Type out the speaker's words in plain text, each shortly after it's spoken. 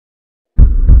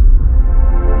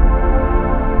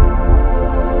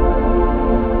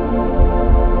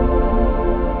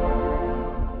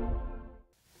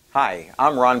Hi,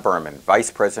 I'm Ron Berman,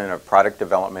 Vice President of Product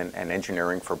Development and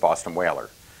Engineering for Boston Whaler.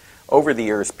 Over the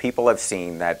years, people have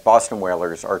seen that Boston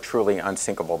Whalers are truly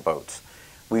unsinkable boats.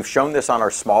 We've shown this on our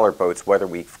smaller boats, whether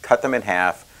we've cut them in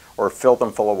half or filled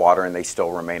them full of water and they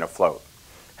still remain afloat.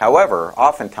 However,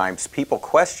 oftentimes people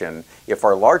question if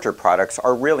our larger products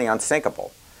are really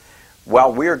unsinkable.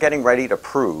 Well, we are getting ready to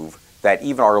prove that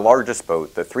even our largest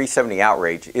boat, the 370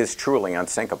 Outrage, is truly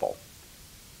unsinkable.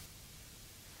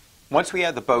 Once we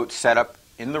had the boat set up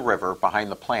in the river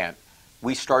behind the plant,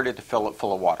 we started to fill it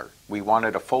full of water. We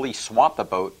wanted to fully swamp the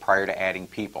boat prior to adding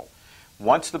people.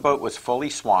 Once the boat was fully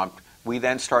swamped, we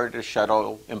then started to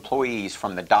shuttle employees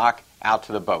from the dock out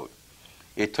to the boat.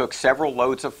 It took several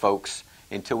loads of folks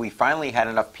until we finally had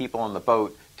enough people on the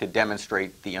boat to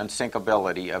demonstrate the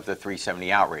unsinkability of the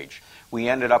 370 Outrage. We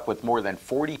ended up with more than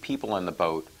 40 people in the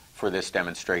boat for this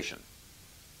demonstration.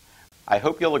 I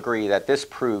hope you'll agree that this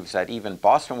proves that even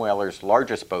Boston Whaler's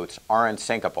largest boats are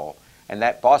unsinkable, and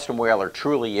that Boston Whaler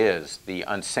truly is the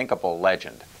unsinkable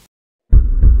legend.